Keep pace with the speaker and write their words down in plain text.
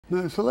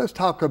Now, so let's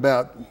talk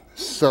about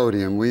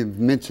sodium. We've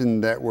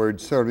mentioned that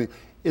word sodium.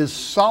 Is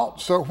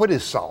salt, so what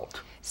is salt?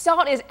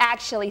 Salt is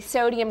actually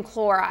sodium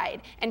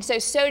chloride, and so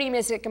sodium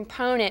is a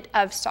component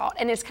of salt,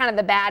 and it's kind of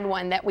the bad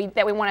one that we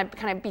want to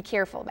kind of be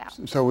careful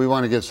about. So we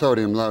want to get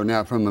sodium low.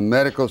 Now, from a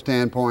medical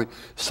standpoint,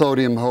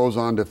 sodium holds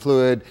on to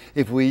fluid.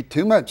 If we eat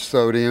too much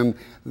sodium,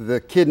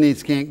 the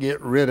kidneys can't get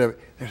rid of it.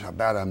 There's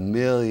about 1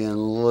 million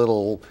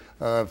little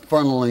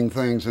funneling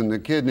things in the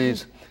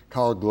kidneys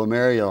called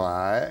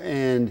glomeruli,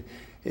 and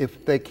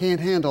if they can't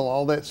handle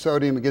all that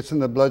sodium, it gets in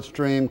the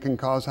bloodstream, can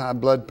cause high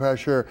blood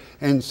pressure.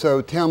 And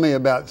so tell me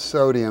about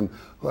sodium.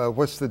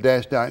 What's the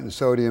DASH diet in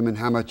sodium, and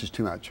how much is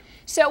too much?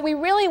 So we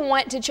really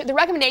want to, the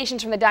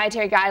recommendations from the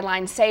dietary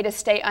guidelines say to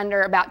stay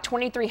under about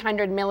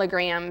 2,300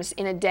 milligrams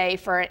in a day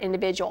for an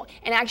individual.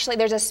 And actually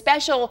there's a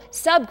special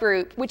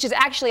subgroup, which is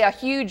actually a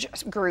huge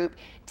group,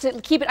 to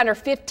keep it under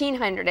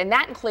 1,500. And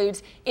that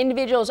includes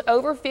individuals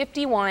over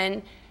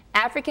 51,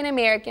 African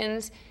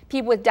Americans,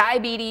 people with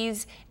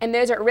diabetes, and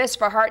those at risk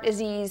for heart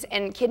disease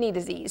and kidney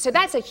disease. So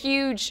that's a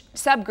huge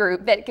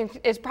subgroup that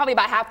is probably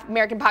about half the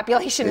American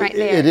population right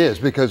there. It is,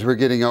 because we're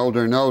getting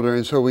older and older,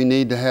 and so we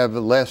need to have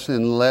less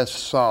and less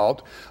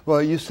salt.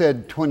 Well, you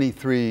said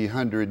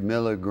 2,300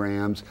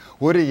 milligrams.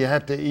 What do you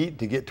have to eat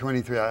to get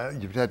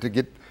 2,300? You have to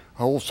get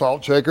whole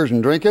salt shakers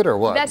and drink it, or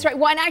what? That's right.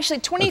 Well, and actually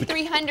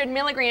 2,300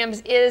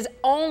 milligrams is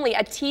only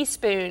a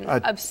teaspoon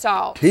of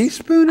salt.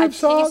 Teaspoon of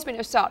salt? A teaspoon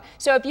of salt.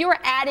 So if you were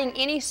adding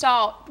any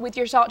salt with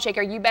your salt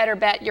shaker, you better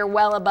bet you're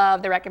well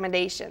above the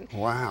recommendation.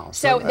 Wow.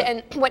 So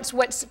then what's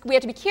we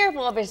have to be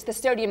careful of is the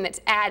sodium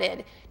that's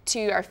added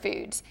to our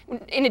foods.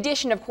 In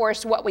addition, of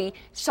course, what we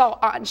salt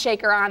and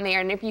shaker on there.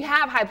 And if you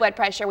have high blood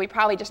pressure, we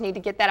probably just need to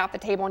get that off the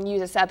table and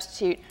use a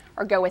substitute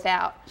or go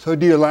without. So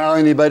do you allow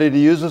anybody to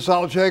use a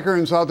salt shaker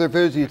and salt their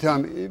foods? You tell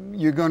them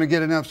you're going to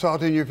get enough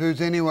salt in your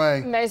foods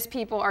anyway? Most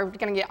people are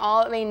going to get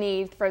all that they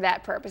need for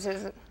that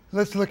purposes.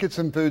 Let's look at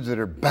some foods that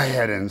are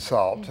bad in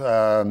salt.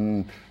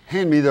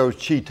 Hand me those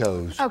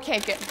Cheetos. Okay,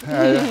 good.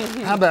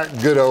 How about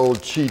good old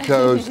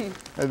Cheetos?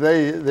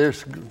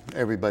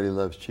 Everybody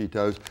loves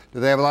Cheetos. Do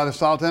they have a lot of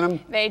salt in them?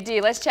 They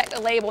do. Let's check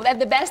the label.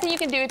 The best thing you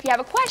can do if you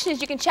have a question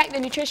is you can check the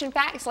nutrition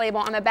facts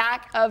label on the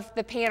back of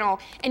the panel,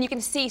 and you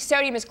can see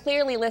sodium is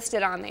clearly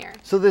listed on there.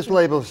 So this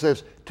label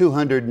says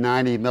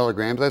 290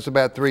 milligrams. That's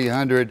about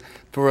 300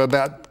 for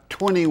about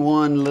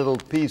 21 little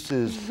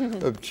pieces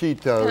of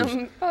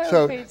Cheetos.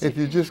 So if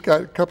you just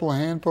got a couple of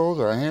handfuls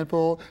or a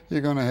handful,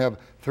 you're going to have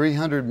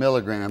 300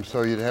 milligrams.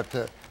 So you'd have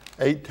to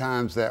 8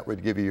 times that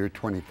would give you your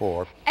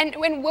 24. And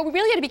what we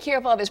really got to be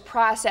careful of is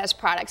processed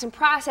products. And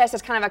processed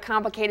is kind of a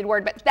complicated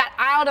word, but that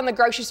aisle in the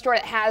grocery store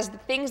that has the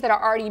things that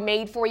are already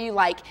made for you,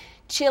 like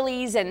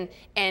chilies and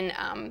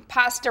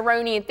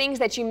pastaroni and things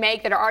that you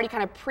make that are already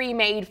kind of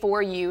pre-made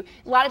for you.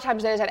 A lot of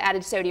times those have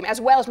added sodium, as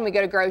well as when we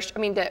go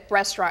to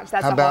restaurants.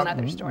 That's a whole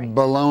other story.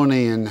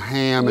 Bologna and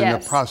ham and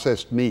the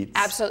processed meats?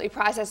 Absolutely.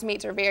 Processed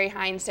meats are very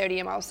high in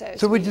sodium also.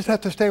 So we just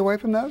have to stay away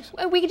from those?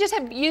 Well, we can just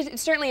use it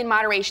certainly in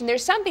moderation.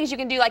 There's some things you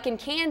can do, like in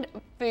canned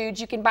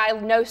foods, you can buy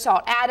no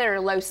salt added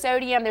or low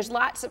sodium. There's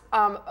lots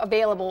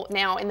available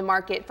now in the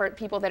market for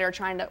people that are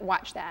trying to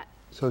watch that.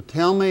 So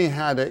tell me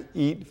how to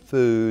eat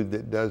food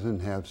that doesn't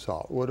have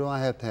salt. What do I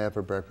have to have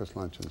for breakfast,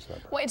 lunch, and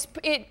supper? Well,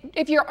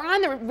 if you're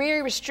on the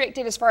very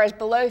restricted as far as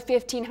below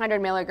 1,500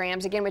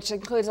 milligrams, again, which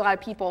includes a lot of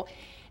people,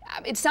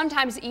 it's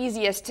sometimes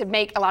easiest to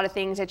make a lot of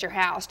things at your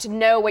house, to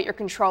know what you're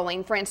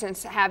controlling. For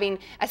instance, having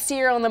a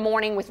cereal in the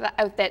morning with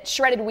that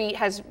shredded wheat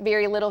has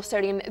very little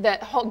sodium. The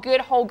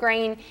good whole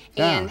grain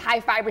and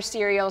high fiber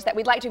cereals that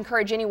we'd like to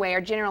encourage anyway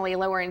are generally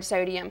lower in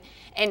sodium.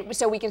 And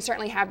so we can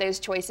certainly have those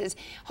choices.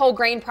 Whole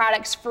grain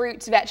products,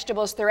 fruits,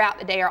 vegetables throughout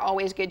the day are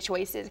always good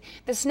choices.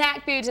 The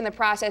snack foods and the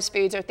processed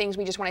foods are things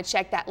we just want to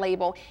check that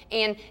label.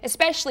 And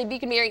especially, you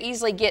can very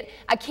easily get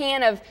a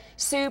can of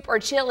soup or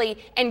chili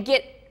and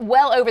get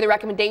well over the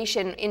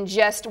recommendation in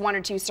just 1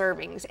 or 2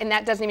 servings, and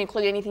that doesn't even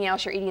include anything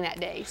else you're eating that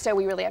day. So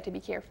we really have to be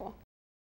careful.